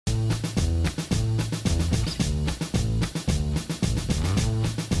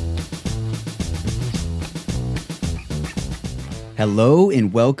Hello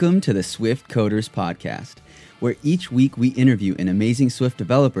and welcome to the Swift Coders Podcast, where each week we interview an amazing Swift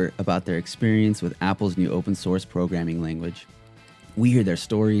developer about their experience with Apple's new open source programming language. We hear their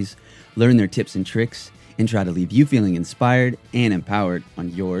stories, learn their tips and tricks, and try to leave you feeling inspired and empowered on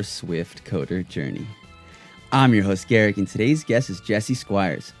your Swift coder journey. I'm your host, Garrick, and today's guest is Jesse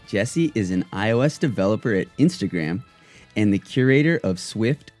Squires. Jesse is an iOS developer at Instagram and the curator of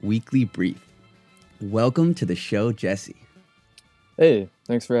Swift Weekly Brief. Welcome to the show, Jesse. Hey,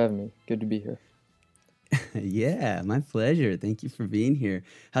 thanks for having me. Good to be here. Yeah, my pleasure. Thank you for being here.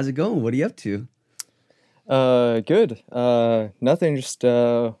 How's it going? What are you up to? Good. Nothing. Just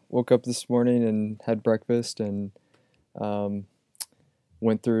woke up this morning and had breakfast and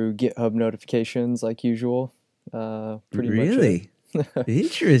went through GitHub notifications like usual. Pretty Really? much it.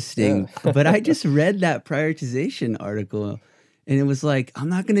 Interesting. Yeah. But I just read that prioritization article and it was like, I'm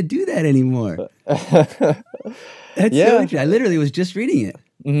not going to do that anymore. That's Yeah. so interesting. I literally was just reading it.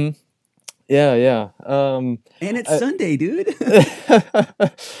 Mm-hmm. Yeah. And it's Sunday, dude.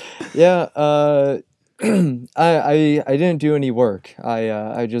 Yeah. I didn't do any work.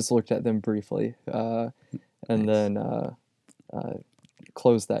 I just looked at them briefly, and Nice. then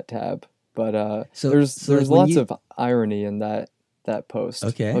closed that tab. But So there's like when lots you- of irony in that post.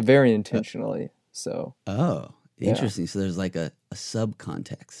 Okay. But very intentionally. So Oh, Yeah. interesting. So there's like a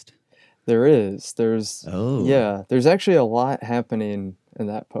subcontext. there's Oh. yeah, there's actually a lot happening in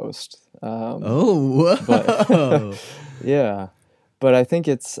that post. Oh, But whoa. yeah, but I think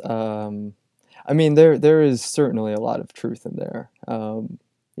it's I mean there is certainly a lot of truth in there.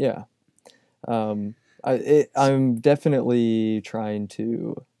 Yeah. I'm definitely trying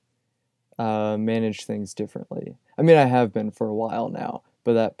to manage things differently. I mean, I have been for a while now,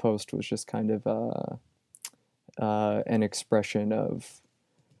 but that post was just kind of an expression of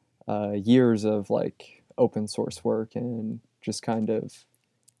years of like open source work and just kind of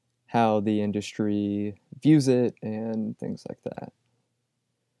how the industry views it and things like that.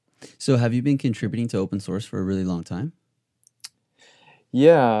 So have you been contributing to open source for a really long time?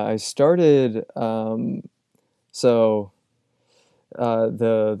 Yeah, I started. So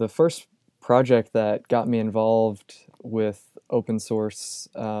the first project that got me involved with open source,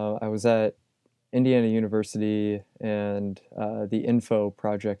 I was at Indiana University and the Info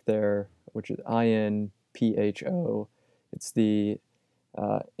project there, which is INPHO. It's the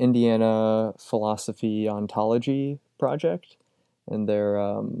Indiana Philosophy Ontology project, and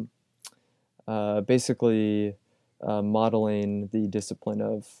they're basically modeling the discipline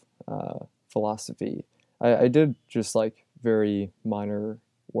of philosophy. I did just like very minor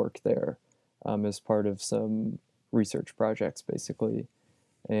work there as part of some research projects, basically,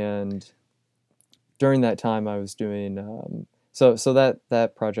 and during that time I was doing so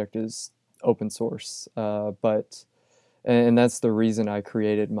that project is open source, but and that's the reason I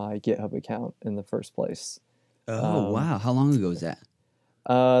created my GitHub account in the first place. Oh, wow. How long ago was that?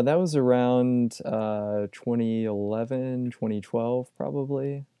 That was around 2011, 2012,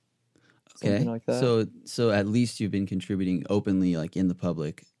 probably, something Okay. like that. So at least you've been contributing openly, like in the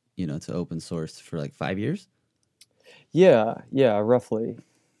public, to open source for like 5 years. Yeah, roughly.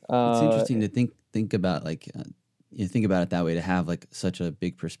 It's interesting to think about like you think about it that way, to have like such a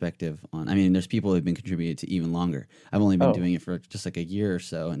big perspective on. I mean, there's people who've been contributing to even longer. I've only been Oh. doing it for just like a year or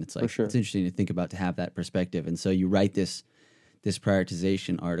so, and it's like sure. it's interesting to think about, to have that perspective. And so you write this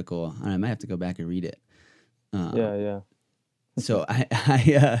prioritization article. I might have to go back and read it. Yeah. So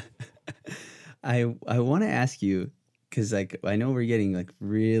I want to ask you, because like I know we're getting like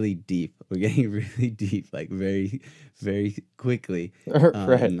really deep. We're getting really deep, like very, very quickly.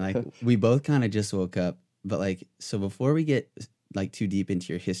 Right. And like we both kind of just woke up. But like, so before we get like too deep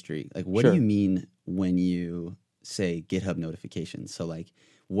into your history, like what do Sure. you mean when you say GitHub notifications? So like,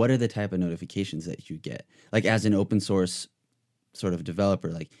 what are the type of notifications that you get? Like as an open source sort of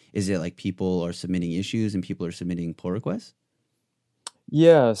developer, like is it like people are submitting issues and people are submitting pull requests?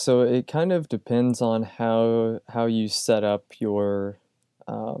 Yeah, so it kind of depends on how you set up your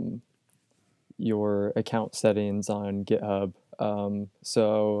account settings on GitHub.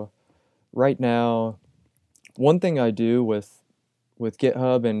 So right now, one thing I do with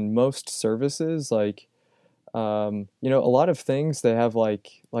GitHub and most services, like a lot of things they have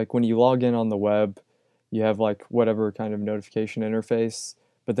like when you log in on the web, you have like whatever kind of notification interface,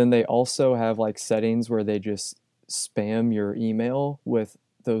 but then they also have like settings where they just spam your email with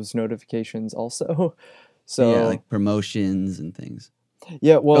those notifications also. So Yeah, like promotions and things.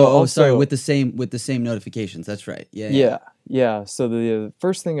 yeah, well, Sorry, also with the same notifications. That's right. Yeah. yeah. So the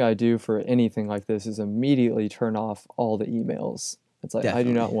first thing I do for anything like this is immediately turn off all the emails. It's like I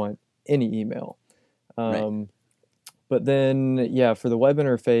do not Definitely. want any email. Right. But then, yeah, for the web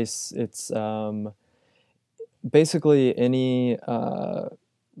interface, it's basically any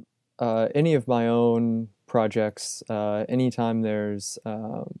of my own projects. Anytime there's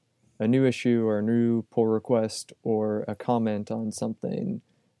a new issue or a new pull request or a comment on something,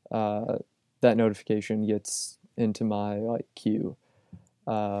 that notification gets into my like queue,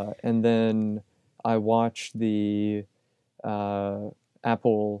 and then I watch the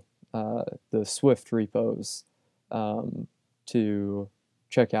Apple the Swift repos to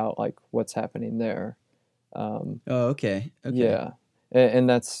check out like what's happening there. Oh, okay. Okay. Yeah, and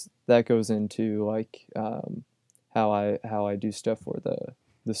that goes into like how I do stuff for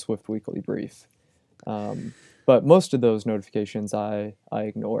the Swift Weekly Brief. But most of those notifications I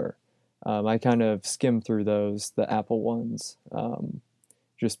ignore. I kind of skim through those, the Apple ones,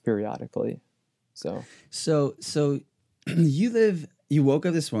 just periodically. So So you woke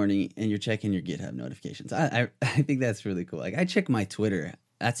up this morning and you're checking your GitHub notifications. I think that's really cool. Like I check my Twitter.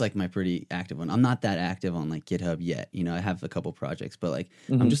 That's like my pretty active one. I'm not that active on like GitHub yet. You know, I have a couple projects, but like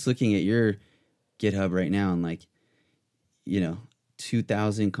I'm mhm. just looking at your GitHub right now and like, you know,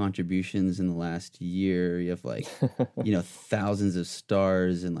 2,000 contributions in the last year. You have like, you know, thousands of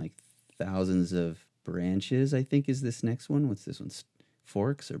stars and like thousands of branches, I think is this next one. What's this one?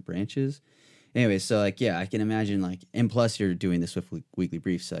 Forks or branches? Anyway, so like, yeah, I can imagine like, and plus you're doing this with weekly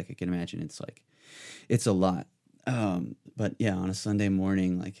briefs, so like, I can imagine it's like, it's a lot. But yeah, on a Sunday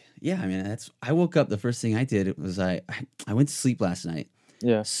morning, like, yeah, I mean, I woke up, the first thing I did was I went to sleep last night,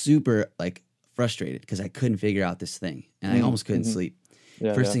 Yeah. super like frustrated because I couldn't figure out this thing and I almost couldn't Mm-hmm. sleep.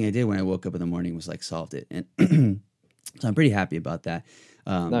 Yeah, First yeah. thing I did when I woke up in the morning was like solved it. And so I'm pretty happy about that.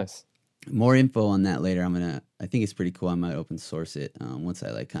 Um, Nice. more info on that later. I think it's pretty cool. I might open source it once I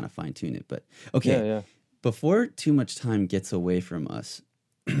like kind of fine tune it. But Yeah, okay, yeah. before too much time gets away from us,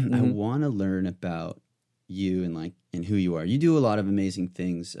 I Mm-hmm. want to learn about you and like and who you are. You do a lot of amazing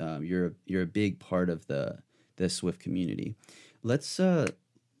things. You're a big part of the Swift community. Let's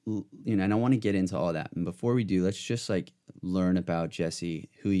you know, and I want to get into all that. And before we do, let's just like learn about Jesse,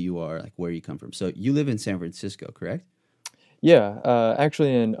 who you are, like where you come from. So you live in San Francisco, correct? Yeah,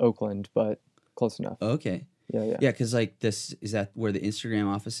 actually in Oakland, but close enough. Okay. Yeah, yeah. Yeah, because like this is that where the Instagram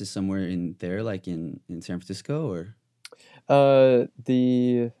office is somewhere in there, like in San Francisco, or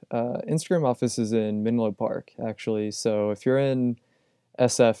The Instagram office is in Menlo Park, actually. So if you're in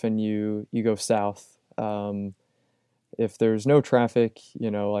SF and you go south, if there's no traffic,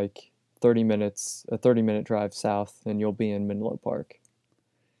 like 30 minutes, a 30-minute drive south, then you'll be in Menlo Park.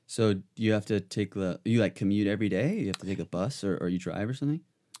 so you have to take you like commute every day? You have to take a bus or you drive or something?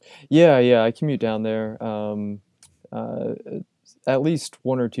 Yeah, yeah, I commute down there. Uh, at least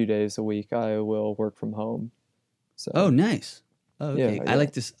 1 or 2 days a week, I will work from home. Oh, So nice. Oh, yeah, okay. yeah,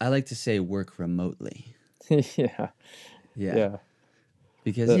 I like to say work remotely. yeah, Yeah, yeah.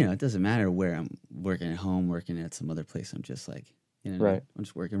 because That you know it doesn't matter where I'm working at home, working at some other place. I'm just like, you know what I mean? right. I'm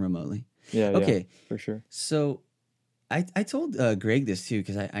just working remotely. Yeah, yeah, Okay, for sure. so I told Greg this too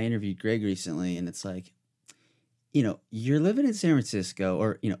because I interviewed Greg recently, and it's like, you know, you're living in San Francisco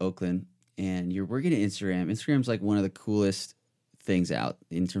or you know Oakland, and you're working at Instagram. Instagram's like one of the coolest things out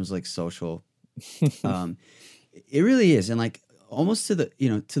in terms of like social. Um, it really is, and like almost to the you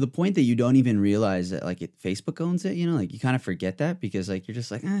know to the point that you don't even realize that like Facebook owns it. You know, like you kind of forget that because like you're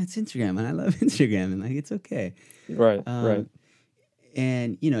just like it's Instagram and I love Instagram and like it's okay. Right, right. Um,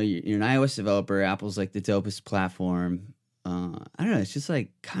 and you know you're an iOS developer. Apple's like the dopest platform. I don't know. It's just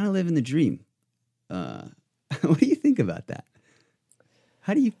like kind of living the dream. Uh, what do you think about that?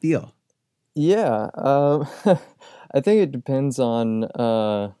 How do you feel? Yeah, I think it depends on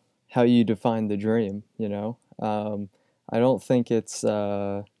how you define the dream, you know. I don't think it's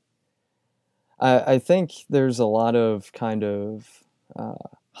I think there's a lot of kind of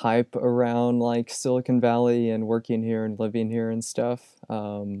hype around like Silicon Valley and working here and living here and stuff.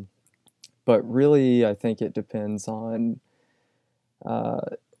 But really, I think it depends on uh,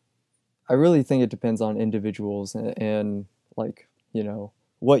 I really think it depends on individuals and like,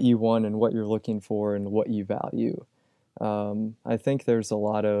 what you want and what you're looking for and what you value. I think there's a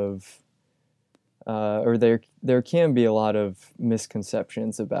lot of, or there can be a lot of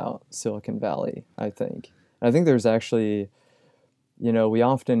misconceptions about Silicon Valley. I think there's actually, we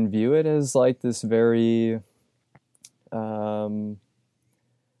often view it as like this very, um,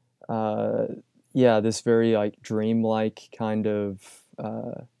 uh, yeah, this very like dreamlike kind of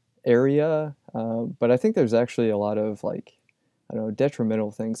area. But I think there's actually a lot of like, I don't know,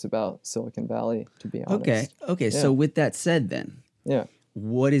 detrimental things about Silicon Valley, to be Okay, honest. okay. So Yeah, with that said, then yeah.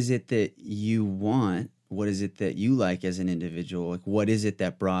 what is it that you want? What is it that you like as an individual? Like, what is it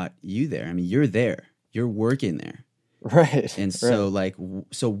that brought you there? I mean, you're there, you're working there. Right. And Right. so like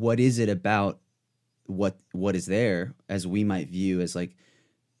so what is it about what is there as we might view as like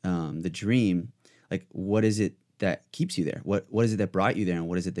the dream, like what is it that keeps you there? What is it that brought you there, and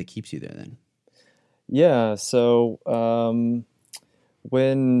what is it that keeps you there then? Yeah. So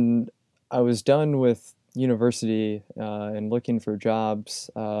when I was done with university and looking for jobs,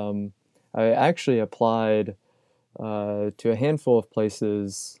 I actually applied to a handful of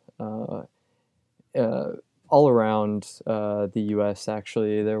places uh, all around the U.S.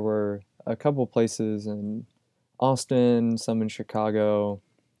 Actually, there were a couple places in Austin, some in Chicago,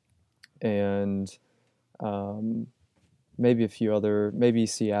 and um, maybe a few other, maybe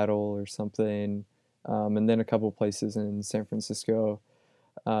Seattle or something, and then a couple places in San Francisco.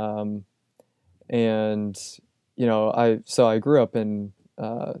 Um, and I grew up in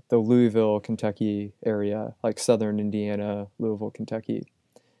the Louisville, Kentucky area, like southern Indiana, Louisville, Kentucky,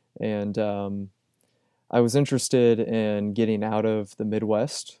 and I was interested in getting out of the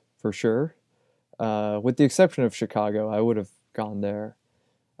Midwest for sure. With the exception of Chicago, I would have gone there.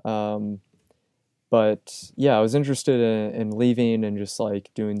 Um, but yeah, I was interested in leaving and just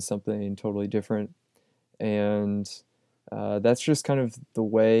like doing something totally different. And that's just kind of the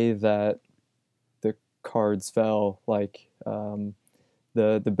way that the cards fell. Like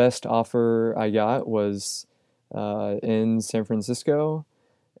the best offer I got was in San Francisco,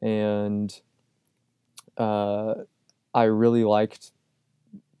 and uh, I really liked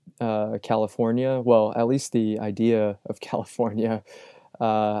California. Well, at least the idea of California.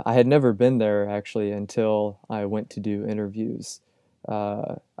 I had never been there actually until I went to do interviews.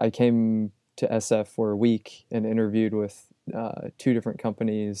 I came to SF for a week and interviewed with two different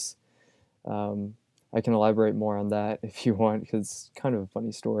companies. Um, I can elaborate more on that if you want, because it's kind of a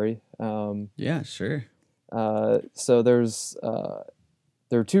funny story. Yeah, sure. So there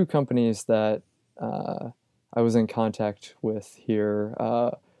are two companies that uh, I was in contact with here.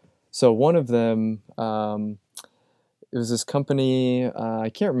 So one of them, it was this company. I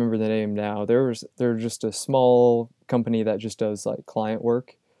can't remember the name now. They're just a small company that just does like client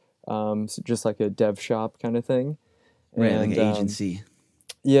work, so just like a dev shop kind of thing. Right, like an And agency.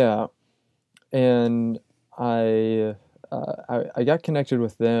 yeah, and I, I got connected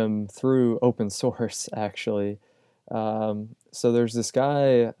with them through open source actually. So there's this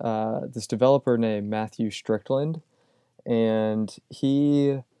guy, this developer named Matthew Strickland, and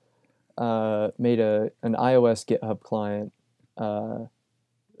he made an iOS GitHub client uh,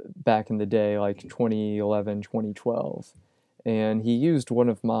 back in the day, like 2011, 2012. And he used one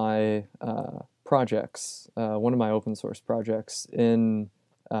of my projects, one of my open source projects in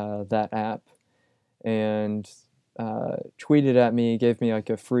that app, and tweeted at me, gave me like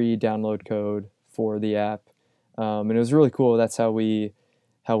a free download code for the app, and it was really cool. That's how we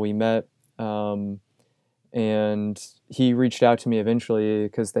met. And he reached out to me eventually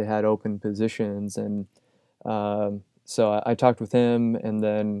because they had open positions, and so I talked with him, and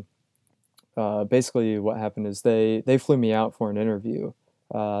then basically what happened is they flew me out for an interview,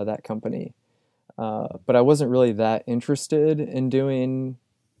 that company, but I wasn't really that interested in doing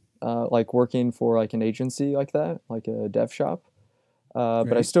like working for like an agency like that, like a dev shop. But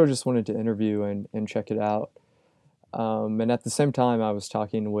I Right. still just wanted to interview and check it out. And at the same time, I was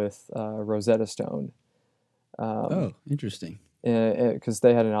talking with Rosetta Stone, Oh, interesting. because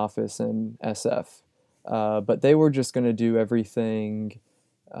they had an office in SF. But they were just going to do everything,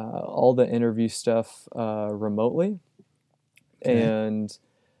 all the interview stuff remotely. Okay. And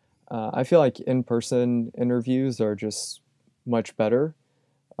I feel like in person interviews are just much better.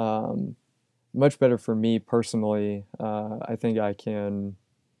 Um, Much better for me personally. I think I can,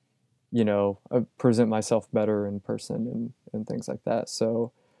 present myself better in person and things like that.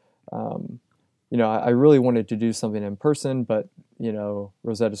 So, um, I really wanted to do something in person, but,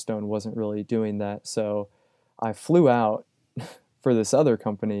 Rosetta Stone wasn't really doing that. So I flew out for this other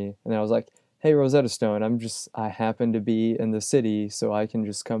company, and I was like, hey, Rosetta Stone, I happen to be in the city, so I can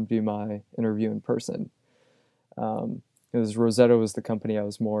just come do my interview in person. Um, because Rosetta was the company I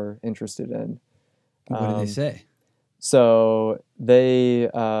was more interested in. What did they Um, say? so they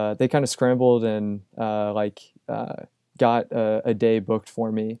kind of scrambled and got a day booked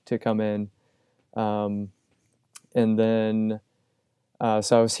for me to come in, um, and then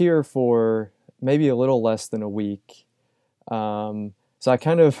so I was here for maybe a little less than a week. So I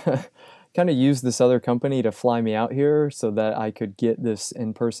kind of kind of used this other company to fly me out here so that I could get this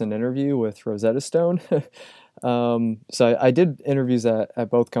in-person interview with Rosetta Stone. So I did interviews at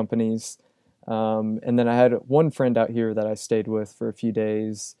both companies. And then I had one friend out here that I stayed with for a few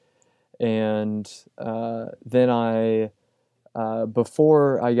days. And then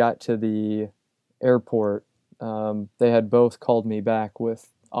before I got to the airport, they had both called me back with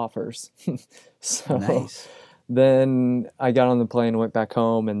offers. So Nice. then I got on the plane, went back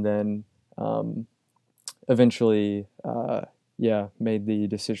home, and then um, eventually, yeah, made the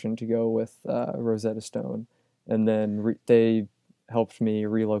decision to go with Rosetta Stone. And then they helped me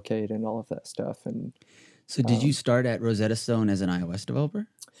relocate and all of that stuff. And So did you um, start at Rosetta Stone as an iOS developer?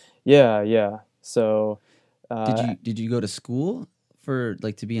 yeah, yeah. So Did uh, you go to school for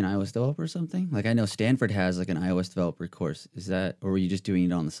like to be an iOS developer or something? Like I know Stanford has like an iOS developer course. Is that or were you just doing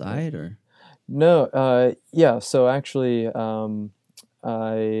it on the side or? no, yeah. So actually,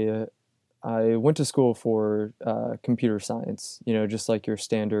 I I went to school for computer science. You know, just like your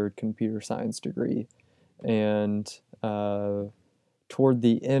standard computer science degree. And uh, toward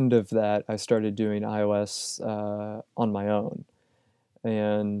the end of that, I started doing iOS on my own,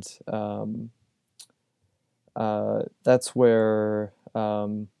 and that's where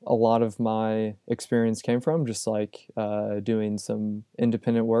a lot of my experience came from. Just like doing some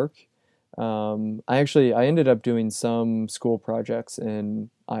independent work. I ended up doing some school projects in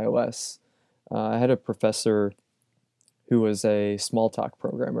iOS. I had a professor who was a Smalltalk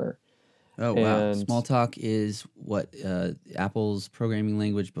programmer, Oh wow. and Smalltalk is what Apple's programming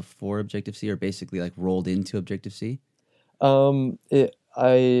language before Objective C or basically like rolled into Objective C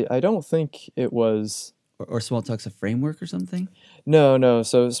I don't think it was. or Smalltalk's a framework or something? No, no.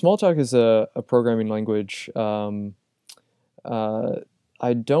 So Smalltalk is a programming language. Uh,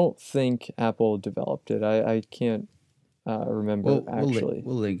 I don't think Apple developed it. I can't remember actually.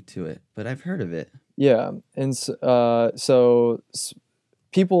 We'll link to it, but I've heard of it. Yeah, and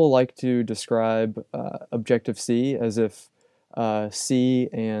people like to describe Objective C as if C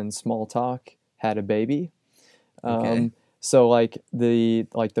and Smalltalk had a baby. Okay. So like the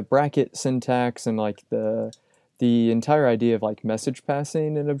bracket syntax and like the entire idea of like message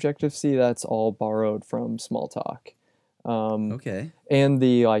passing in Objective C, that's all borrowed from Smalltalk. Um, Okay. and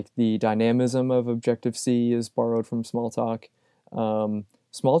the dynamism of Objective C is borrowed from Smalltalk.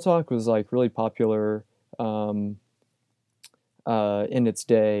 Smalltalk was like really popular um, in its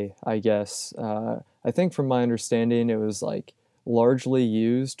day, I guess. I think from my understanding, it was like largely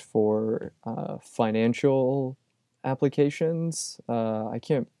used for financial applications. I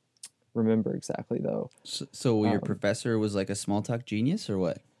can't remember exactly though. So your Um, professor was like a Smalltalk genius or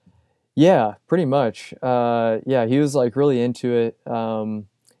what? yeah, pretty much. Yeah, he was like really into it.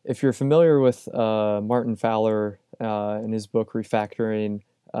 If you're familiar with Martin Fowler and his book Refactoring,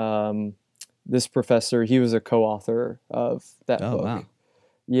 um, this professor, he was a co-author of that Oh book. wow.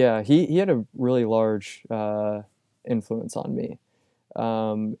 Yeah, he had a really large influence on me.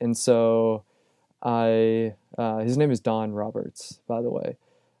 And so his name is Don Roberts, by the way.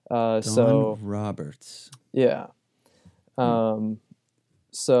 Don So Roberts. yeah. Hmm. Um,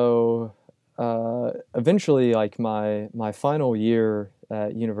 so eventually, like my final year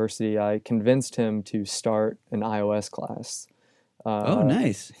at university, I convinced him to start an iOS class. Oh, Uh,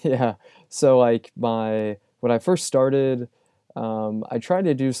 nice. yeah. So like when I first started, I tried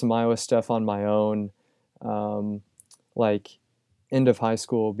to do some iOS stuff on my own, um, like end of high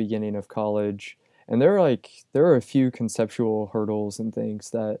school, beginning of college, and there are a few conceptual hurdles and things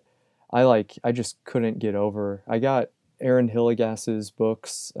that I just couldn't get over. I got Aaron Hillegas's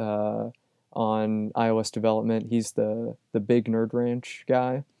books on iOS development. He's the big Nerd Ranch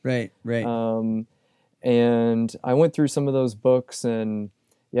guy. Right, right. Um, and I went through some of those books, and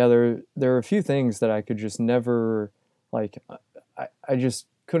yeah, there are a few things that I could just never like. I just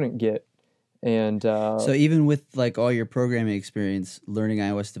couldn't get, and So even with like all your programming experience, learning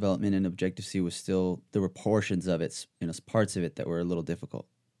iOS development and Objective C was still there were portions of it, parts of it that were a little difficult.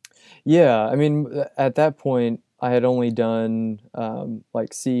 yeah, I mean, at that point, I had only done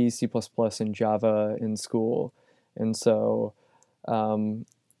like C, C++, and Java in school, and so um,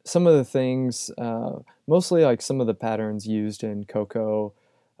 some of the things, mostly like some of the patterns used in Cocoa,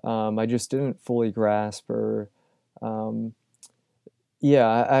 I just didn't fully grasp or um,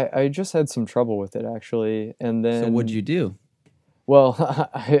 yeah, I just had some trouble with it actually. And So what'd then, you do? well,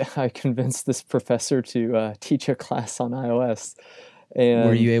 I convinced this professor to teach a class on iOS. Were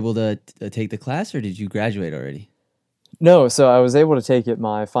And you able to take the class or did you graduate already? no, so I was able to take it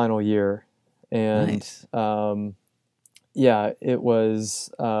my final year. And Nice. yeah, it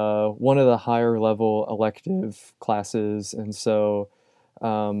was one of the higher level elective classes. And so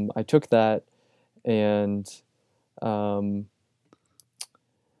I took that and um,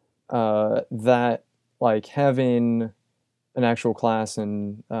 that, like having an actual class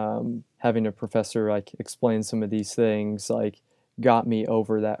and having a professor like explain some of these things like got me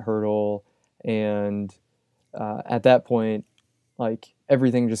over that hurdle and at that point like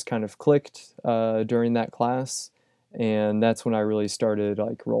everything just kind of clicked during that class, and that's when I really started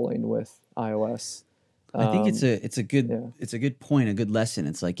like rolling with iOS. I think it's Um, a good yeah, it's a good point, a good lesson.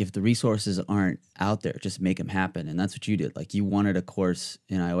 It's like if the resources aren't out there, just make them happen, and that's what you did. Like you wanted a course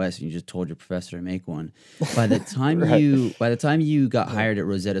in iOS, and you just told your professor to make one. right. By the time you got Yeah. hired at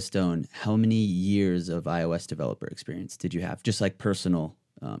Rosetta Stone, how many years of iOS developer experience did you have? Just like personal,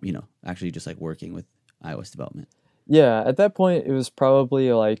 actually just like working with iOS development. Yeah, at that point it was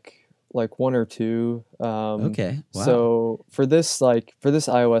probably like one or two. Okay, wow. So for this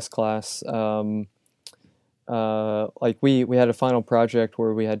iOS class, like we had a final project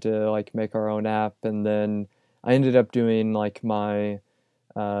where we had to like make our own app, and then I ended up doing like my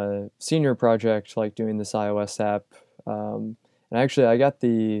senior project, like doing this iOS app. And actually, I got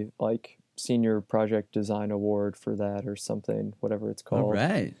the like senior project design award for that or something, whatever it's All called.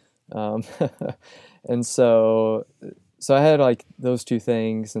 right. Um, and so I had like those two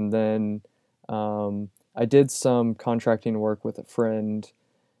things, and then I did some contracting work with a friend,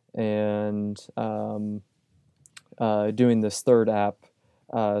 and doing this third app.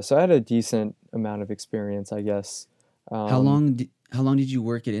 So I had a decent amount of experience, I guess. Um, How long did you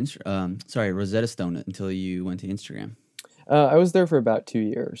work at Rosetta Stone until you went to Instagram? I was there for about 2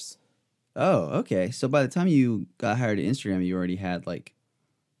 years. Oh, okay. So by the time you got hired at Instagram, you already had like,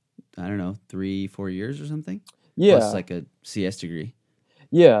 I don't know, 3, 4 years or something, plus Yeah, like a CS degree.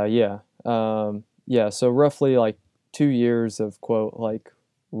 yeah. Yeah, so roughly like 2 years of quote like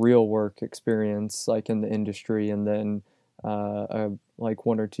real work experience like in the industry, and then like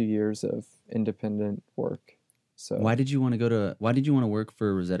 1 or 2 years of independent work. So Why did you want to work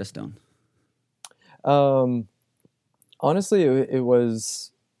for Rosetta Stone? um, honestly, it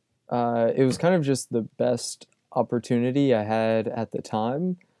was kind of just the best opportunity I had at the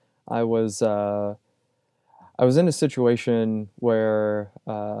time. I was uh, I was in a situation where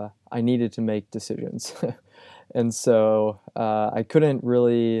I needed to make decisions, and so I couldn't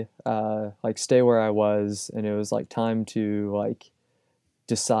really like stay where I was, and it was like time to like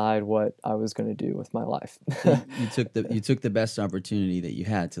decide what I was going to do with my life. So you took the best opportunity that you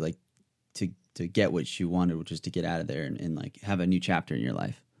had to like to get what you wanted, which is to get out of there and like have a new chapter in your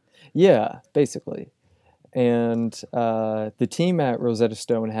life. Yeah, basically. And the team at Rosetta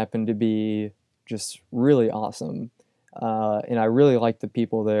Stone happened to be just really awesome. And I really liked the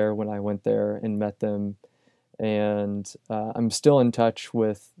people there when I went there and met them. And I'm still in touch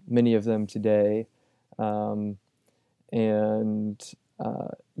with many of them today. Um, and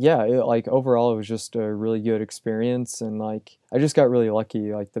yeah, like overall, it was just a really good experience. And like, I just got really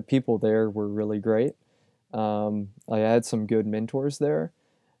lucky. Like, the people there were really great. I had some good mentors there,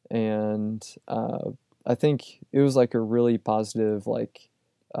 and I think it was like a really positive like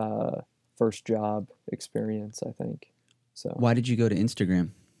uh, first job experience. I think so. Why did you go to Instagram?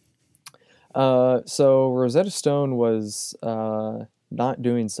 So Rosetta Stone was not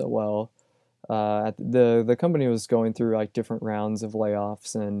doing so well. The company was going through like different rounds of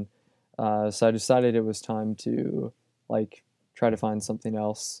layoffs, and so I decided it was time to like try to find something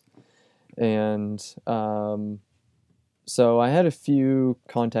else. And so I had a few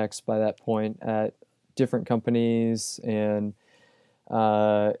contacts by that point at different companies, and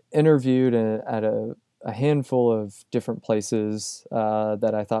interviewed at a handful of different places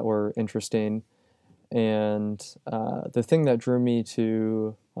that I thought were interesting. And the thing that drew me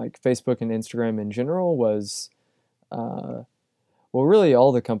to like Facebook and Instagram in general was, uh, well, really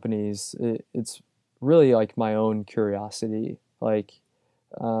all the companies. It's really like my own curiosity. Like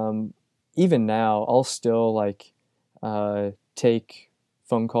um, even now, I'll still like take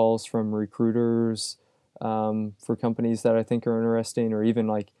phone calls from recruiters for companies that I think are interesting, or even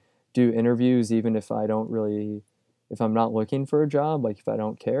like do interviews, even if I don't really, if I'm not looking for a job, like if I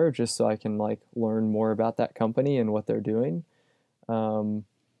don't care, just so I can like learn more about that company and what they're doing. Um,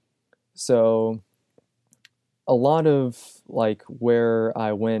 so a lot of like where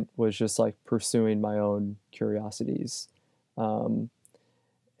I went was just like pursuing my own curiosities. Um,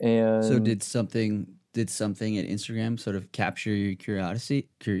 So and did something at Instagram sort of capture your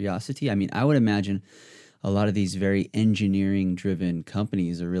curiosity? I mean, I would imagine a lot of these very engineering driven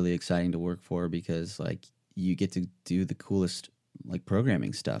companies are really exciting to work for because like you get to do the coolest like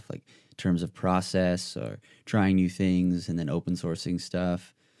programming stuff like in terms of process or trying new things and then open sourcing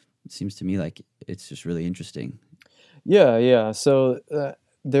stuff. It seems to me like it's just really interesting. Yeah. So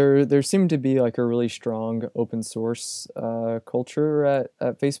there seemed to be like a really strong open source culture at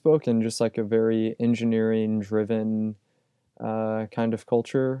Facebook, and just like a very engineering driven kind of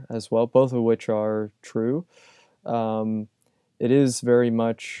culture as well, both of which are true. Um, it is very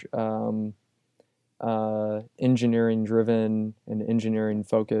much engineering driven and engineering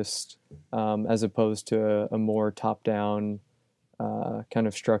focused, as opposed to a more top down kind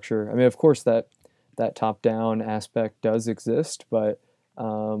of structure. I mean, of course, that top down aspect does exist, but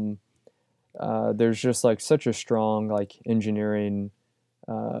um, there's just like such a strong like engineering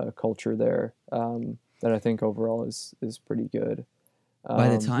culture there, that I think overall is pretty good. By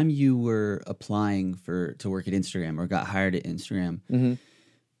the Um, time you were applying for to work at Instagram or got hired at Instagram, mhm.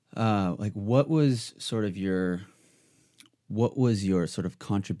 like what was your sort of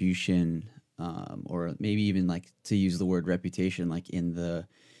contribution, or maybe even like to use the word reputation, like in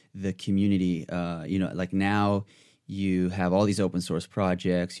the community? Like now you have all these open source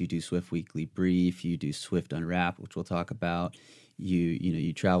projects. You do Swift Weekly Brief. You do Swift Unwrapped, which we'll talk about.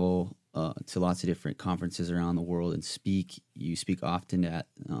 You travel to lots of different conferences around the world and speak. You speak often at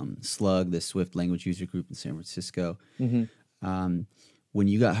Slug, the Swift Language User Group in San Francisco. Hmm. Um, when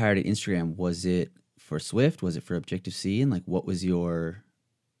you got hired at Instagram, was it for Swift? Was it for Objective C? And like, what was were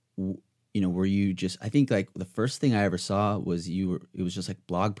you just, I think like the first thing I ever saw was it was just like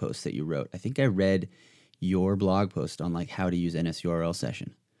blog posts that you wrote. I think I read your blog post on like how to use NSURL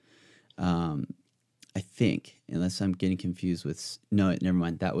session. Um, I think, unless I'm getting confused with, no, never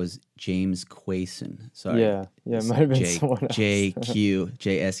mind. That was James Quayson. Sorry. Yeah, yeah, it It's might have been J, someone else.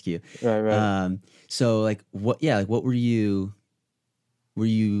 JSQ. Right, right. So like what were you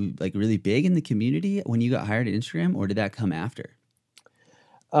like really big in the community when you got hired at Instagram, or did that come after?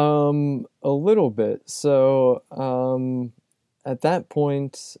 A little bit. So, at that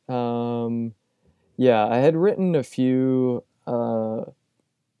point, yeah, I had written a few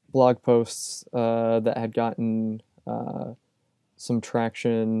blog posts that had gotten some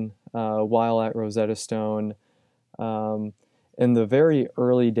traction while at Rosetta Stone. Um, in the very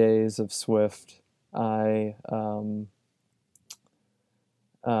early days of Swift, I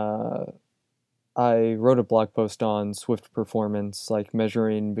uh, I wrote a blog post on Swift performance, like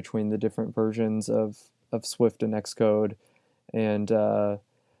measuring between the different versions of Swift and Xcode, and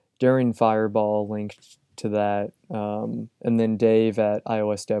Daring Fireball linked to that, and then Dave at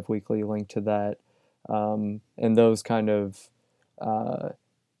iOS Dev Weekly linked to that, and those kind of uh,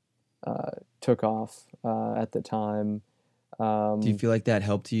 uh, took off at the time. Do you Um, feel like that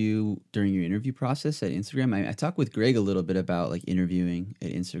helped you during your interview process at Instagram? I talked with Greg a little bit about like interviewing at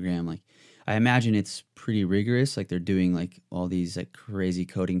Instagram. Like, I imagine it's pretty rigorous. Like they're doing like all these like crazy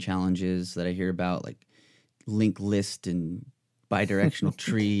coding challenges that I hear about, like link list and bidirectional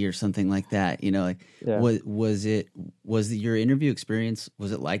tree or something like that. Like yeah. your interview experience,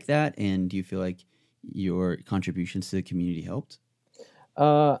 was it like that? And do you feel like your contributions to the community helped?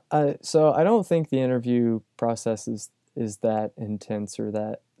 So I don't think the interview process is that intense or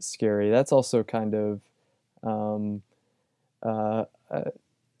that scary. That's also kind of um, a,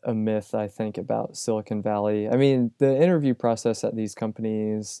 a myth, I think, about Silicon Valley. I mean, the interview process at these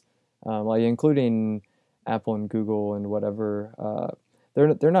companies, like including Apple and Google and whatever,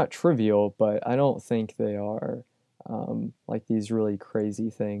 they're not trivial, but I don't think they are like these really crazy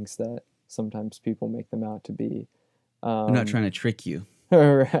things that sometimes people make them out to be. I'm not Um, trying to trick you.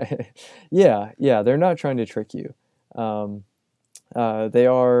 right. Yeah, yeah, they're not trying to trick you. Um, they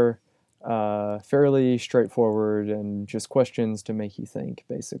are fairly straightforward and just questions to make you think,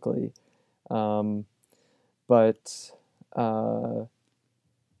 basically. Um, but uh,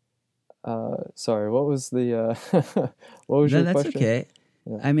 sorry, what was the what was No, your that's question? okay.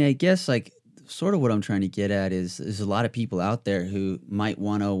 Yeah. I mean, I guess like sort of what I'm trying to get at is there's a lot of people out there who might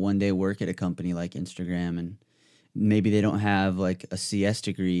want to one day work at a company like Instagram, and maybe they don't have like a CS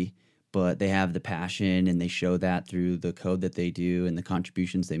degree, but they have the passion and they show that through the code that they do and the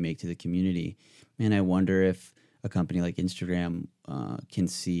contributions they make to the community. And I wonder if a company like Instagram can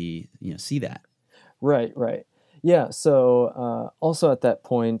see that. Right, right. Yeah, so also at that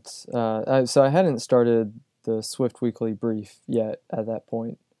point, so I hadn't started the Swift Weekly Brief yet at that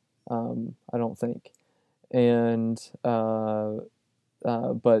point, I don't think. And but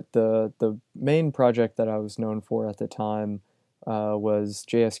the main project that I was known for at the time was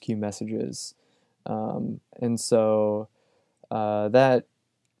JSQ Messages, and so that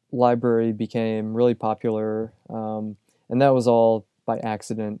library became really popular, and that was all by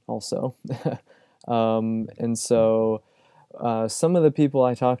accident also. And so some of the people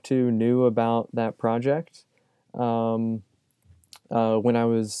I talked to knew about that project um, when I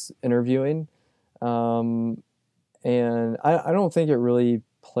was interviewing. Um, and I don't think it really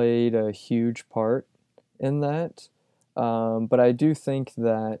played a huge part in that. But I do think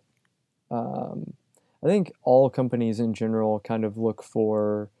that um, I think all companies in general kind of look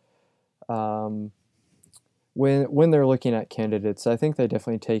for um, when they're looking at candidates. I think they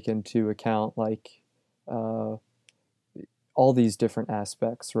definitely take into account like all these different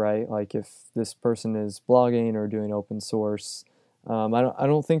aspects, right? Like if this person is blogging or doing open source, I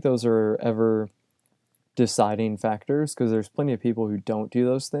don't think those are ever deciding factors because there's plenty of people who don't do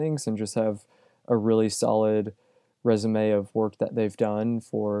those things and just have a really solid resume of work that they've done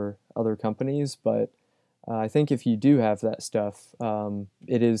for other companies. But I think if you do have that stuff,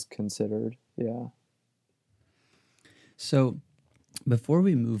 it is considered. Yeah. So before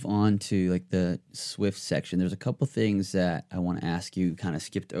we move on to like the Swift section, there's a couple things that I want to ask you. Kind of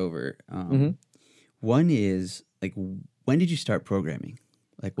skipped over. hmm One is like, when did you start programming?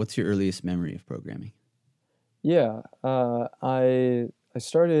 Like, what's your earliest memory of programming? Yeah. I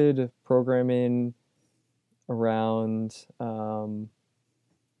started programming around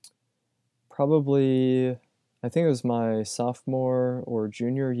probably I think it was my sophomore or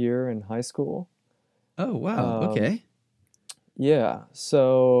junior year in high school. Oh, wow. Um, Okay. yeah.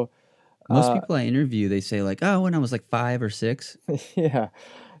 So Most uh, people I interview, they say like, oh, when I was like 5 or 6. yeah.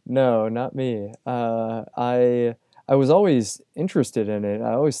 No, not me. I was always interested in it.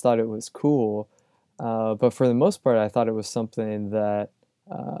 I always thought it was cool, but for the most part, I thought it was something that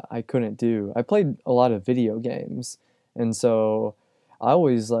I couldn't do. I played a lot of video games, and so I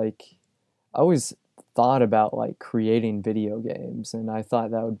always like I always thought about like creating video games, and I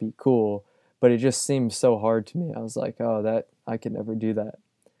thought that would be cool, but it just seemed so hard to me. I was like, oh, that I could never do that.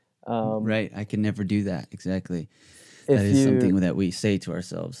 Um, Right. I can never do that. Exactly. That if is you something that we say to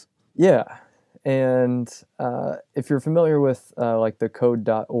ourselves. Yeah, and if you're familiar with like the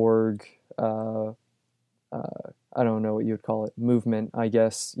code.org, I don't know what you would call it, movement, I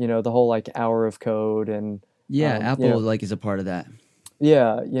guess, the whole like hour of code and Yeah. you Apple know, like is a part of that.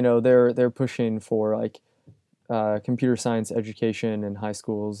 yeah, they're pushing for like computer science education in high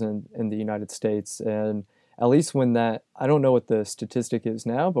schools in the United States, and at least when that, I don't know what the statistic is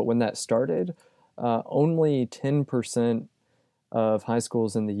now, but when that started, only 10% of high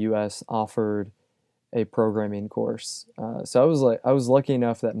schools in the U.S. offered a programming course. So I was lucky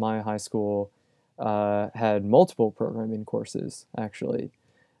enough that my high school had multiple programming courses actually,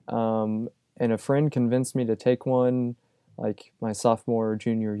 um, and a friend convinced me to take one like my sophomore or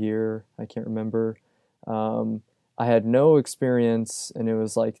junior year. I can't remember. Um, I had no experience, and it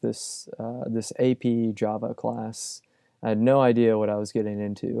was like this AP Java class. I had no idea what I was getting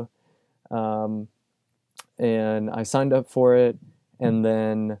into, um, and I signed up for it, and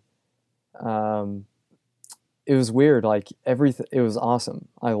then um, it was weird. Like everything, it was awesome.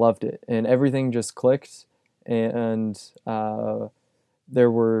 I loved it, and everything just clicked. And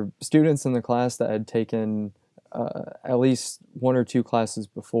there were students in the class that had taken at least one or two classes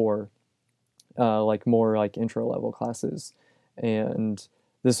before, like more like intro level classes, and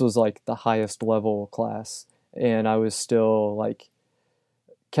this was like the highest level class, and I was still like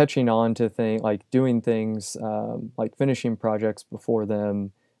catching on to like doing things, like finishing projects before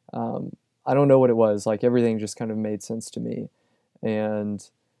them. Um, I don't know what it was. Like everything just kind of made sense to me, and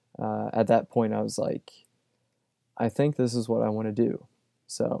at that point, I was like, I think this is what I want to do.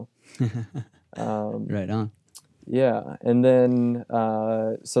 So um, Right on. yeah, and then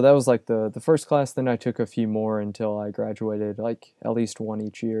so that was like the first class. Then I took a few more until I graduated, like at least one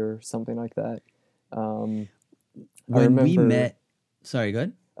each year, something like that. Um, I When we remember. met, sorry, go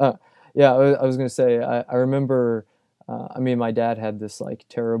ahead. Uh, yeah, I was gonna say I remember. I mean, my dad had this like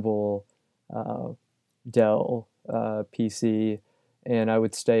terrible uh, Dell PC, and I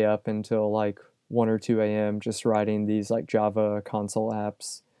would stay up until like 1 or 2 a.m. just writing these like Java console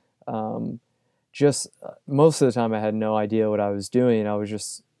apps. Um, just most of the time, I had no idea what I was doing. I was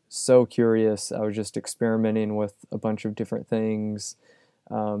just so curious. I was just experimenting with a bunch of different things,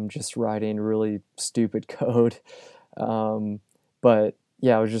 just writing really stupid code. Um, but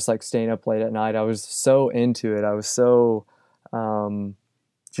yeah, I was just like staying up late at night. I was so into it. I was so um,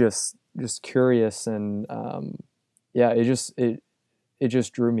 just curious, and yeah, it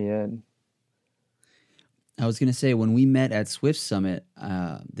just drew me in. I was gonna say when we met at Swift Summit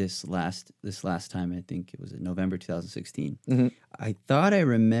this last time, I think it was in November 2016. hmm I thought I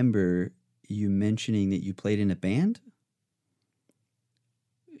remember you mentioning that you played in a band.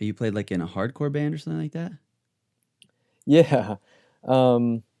 You played like in a hardcore band or something like that. Yeah,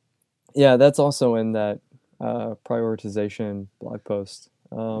 um, yeah, that's also in that prioritization blog post.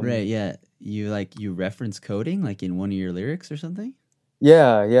 Right. Yeah. You reference coding like in one of your lyrics or something.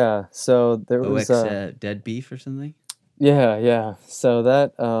 Yeah, yeah. So there was OX Dead Beef or something. yeah, yeah. So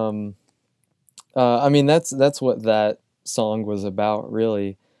that I mean that's what that song was about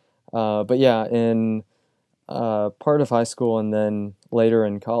really. But yeah, in part of high school and then later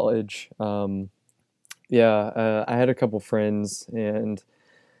in college, yeah, I had a couple friends, and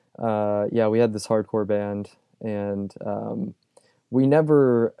yeah, we had this hardcore band, and we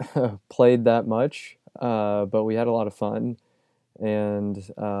never played that much, but we had a lot of fun, and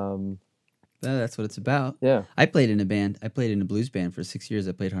That's what it's about. yeah. I played in a band. I played in a blues band for 6 years.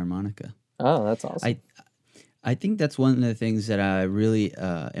 I played harmonica. Oh, that's awesome. I I think that's one of the things that I really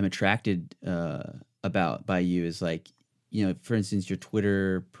am attracted about by you is like, for instance, your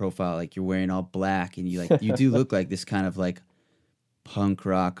Twitter profile, like you're wearing all black and you do look like this kind of like punk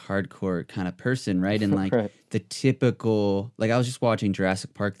rock, hardcore kind of person, right? And like Right. the typical, like I was just watching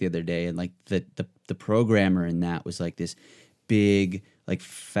Jurassic Park the other day, and like the programmer in that was like this big, like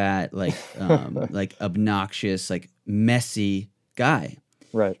fat, like obnoxious, like messy guy.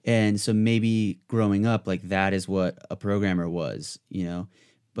 Right. And so maybe growing up, like that is what a programmer was.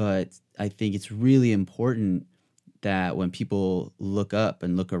 But I think it's really important that when people look up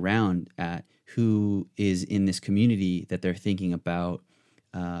and look around at who is in this community that they're thinking about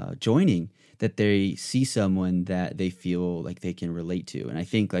joining, that they see someone that they feel like they can relate to. And I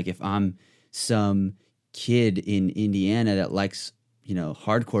think like if I'm some kid in Indiana that likes,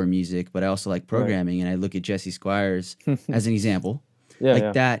 hardcore music, but I also like Right. programming, and I look at Jesse Squires as an example, Yeah, like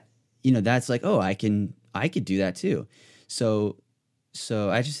yeah. that, that's like, oh, I could do that too. So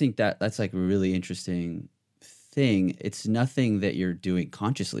I just think that that's like a really interesting thing. It's nothing that you're doing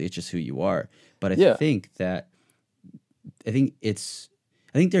consciously, it's just who you are. But Yeah. I think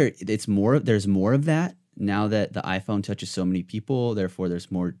there's more of that now that the iPhone touches so many people, therefore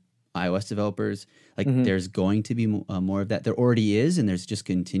there's more iOS developers. Like Hmm. there's going to be more of that. There already is, and there's just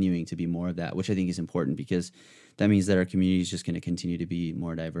continuing to be more of that, which I think is important because that means that our community is just going to continue to be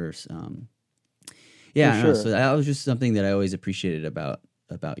more diverse. For Yeah, I don't know. So sure. that was just something that I always appreciated about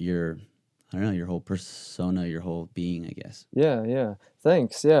your, I don't know, your whole persona, your whole being, I guess. Yeah, yeah.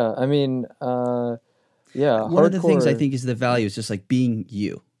 Thanks. Yeah. I mean, yeah, One of the things I hardcore think is the value is just like being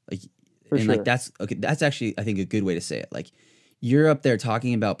you, like, for and like sure. that's okay. That's actually I think a good way to say it. Like, you're up there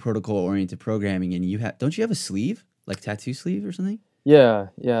talking about protocol oriented programming, and don't you have a sleeve, like tattoo sleeve or something? Yeah,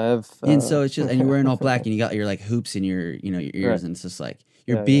 yeah, I've And so it's just, and you're wearing all black, and you got your like hoops in your right. ears, and it's just like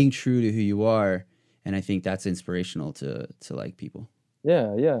you're Yeah, yeah. being true to who you are, and I think that's inspirational to like people.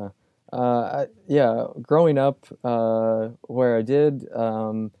 Yeah, yeah. Yeah, growing up where I did,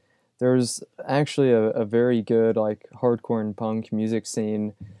 there's actually a very good like hardcore and punk music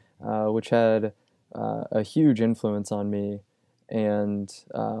scene, which had a huge influence on me. And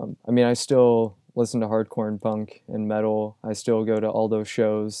I mean, I still listen to hardcore and punk and metal. I still go to all those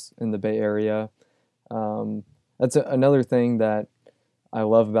shows in the Bay Area. That's another thing that I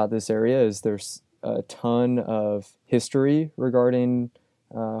love about this area is there's a ton of history regarding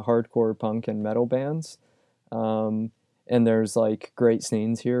hardcore punk and metal bands, um, and there's like great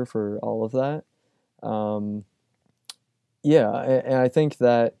scenes here for all of that. Um, yeah, and I think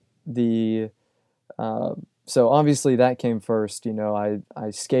that the so obviously that came first.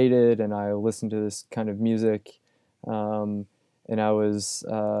 I skated and I listened to this kind of music, um, and I was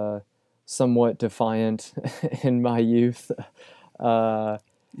somewhat defiant in my youth. Uh,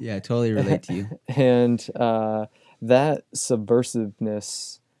 Yeah, I totally relate to you. and that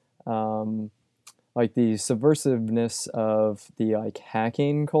subversiveness, um, like the subversiveness of the like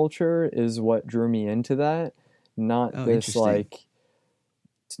hacking culture, is what drew me into that. Not Oh, this interesting. like,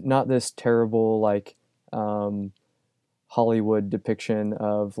 not this terrible like um, Hollywood depiction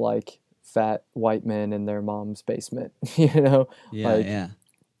of like fat white men in their mom's basement. Yeah, Like yeah.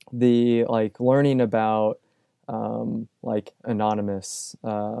 the like learning about like Anonymous,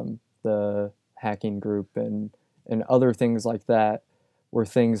 the hacking group, and other things like that were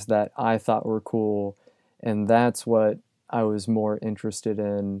things that I thought were cool, and that's what I was more interested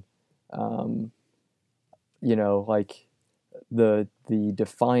in. Um, like the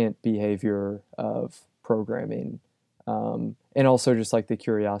defiant behavior of programming, and also just like the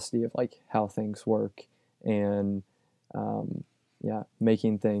curiosity of like how things work and um, yeah,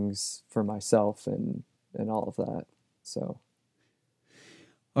 making things for myself and all of that. So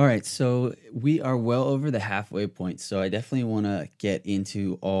All right, so we are well over the halfway point, so I definitely want to get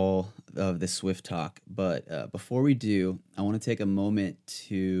into all of the Swift talk. But before we do, I want to take a moment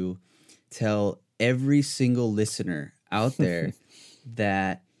to tell every single listener out there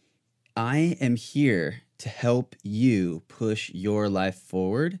that I am here to help you push your life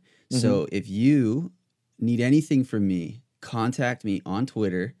forward. hmm So if you need anything from me, contact me on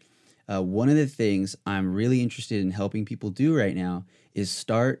Twitter. One of the things I'm really interested in helping people do right now is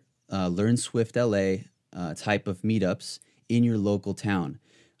start Learn Swift LA type of meetups in your local town.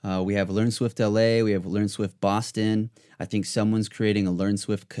 We have Learn Swift LA, we have Learn Swift Boston. I think someone's creating a Learn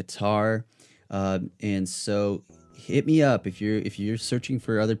Swift Qatar. And so hit me up if you're searching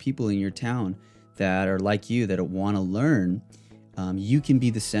for other people in your town that are like you, that want to learn. You can be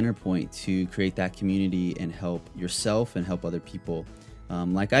the center point to create that community and help yourself and help other people,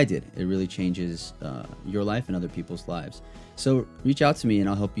 like I did. It really changes your life and other people's lives. So reach out to me and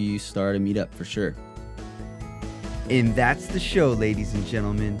I'll help you start a meetup for sure. And that's the show, ladies and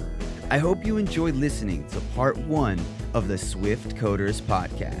gentlemen. I hope you enjoyed listening to part 1 of the Swift Coders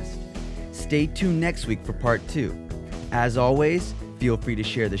podcast. Stay tuned next week for part 2. As always, feel free to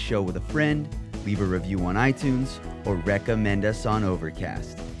share the show with a friend, leave a review on iTunes, or recommend us on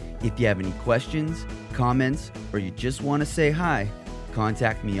Overcast. If you have any questions, comments, or you just want to say hi,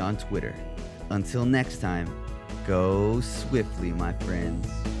 contact me on Twitter. Until next time, go swiftly, my friends.